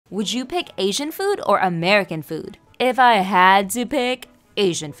Would you pick Asian food or American food? If I had to pick,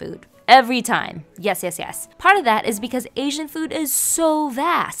 Asian food. Every time. Yes, yes, yes. Part of that is because Asian food is so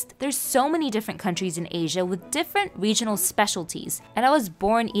vast. There's so many different countries in Asia with different regional specialties. And I was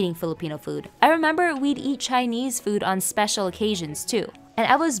born eating Filipino food. I remember we'd eat Chinese food on special occasions too. And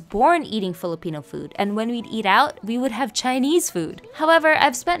I was born eating Filipino food, and when we'd eat out, we would have Chinese food. However,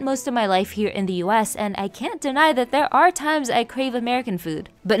 I've spent most of my life here in the US, and I can't deny that there are times I crave American food.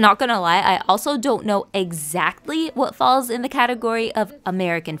 But not gonna lie, I also don't know exactly what falls in the category of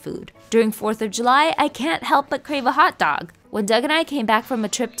American food. During 4th of July, I can't help but crave a hot dog. When Doug and I came back from a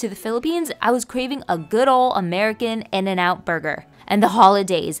trip to the Philippines, I was craving a good old American In-N-Out burger. And the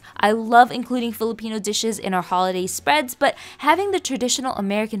holidays. I love including Filipino dishes in our holiday spreads, but having the traditional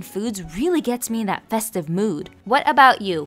American foods really gets me in that festive mood. What about you?